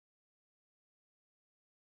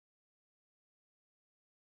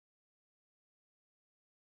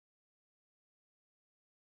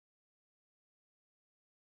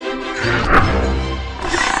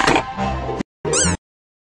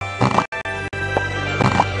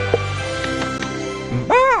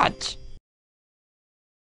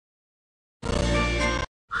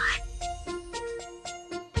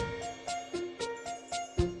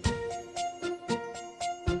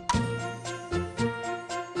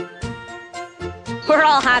We're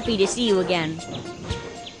all happy to see you again.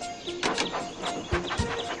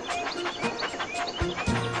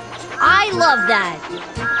 I love that.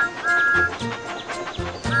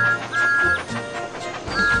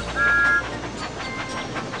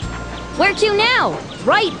 Where to now?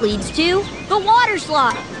 Right leads to the water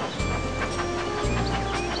slide.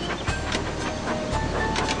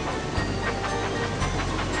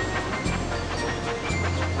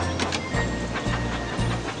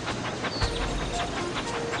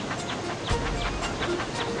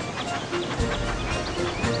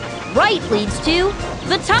 Right leads to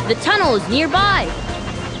the tunnel is nearby.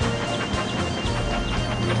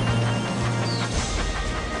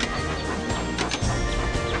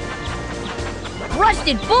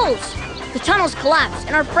 Rusted bolts! The tunnel's collapsed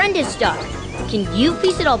and our friend is stuck. Can you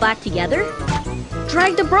piece it all back together?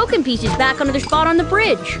 Drag the broken pieces back onto their spot on the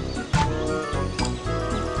bridge.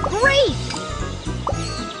 Great!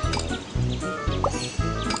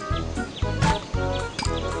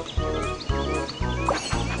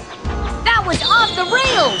 That was off the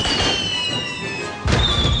rails!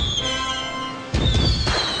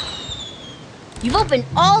 You've opened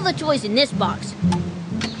all the toys in this box.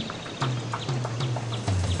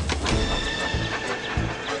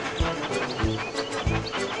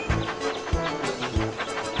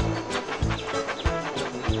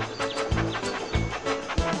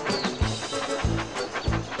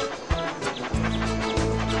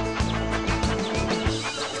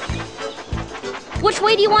 Which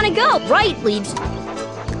way do you want to go? Right leads...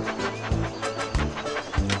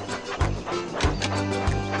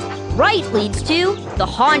 Right leads to the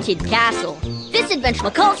haunted castle. This adventure,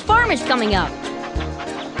 McCall's farm is coming up.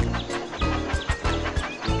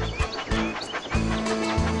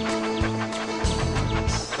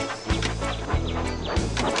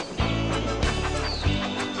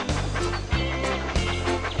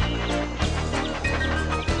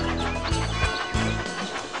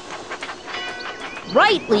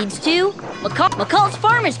 Right leads to McCall's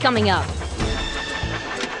farm is coming up.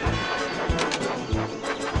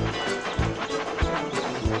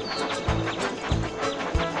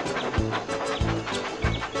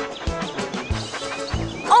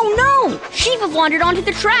 Oh no! Sheep have wandered onto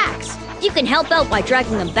the tracks. You can help out by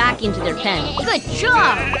dragging them back into their pen. Good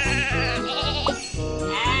job!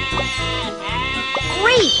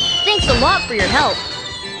 Great! Thanks a lot for your help.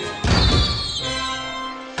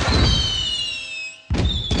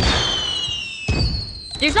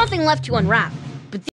 There's nothing left to unwrap.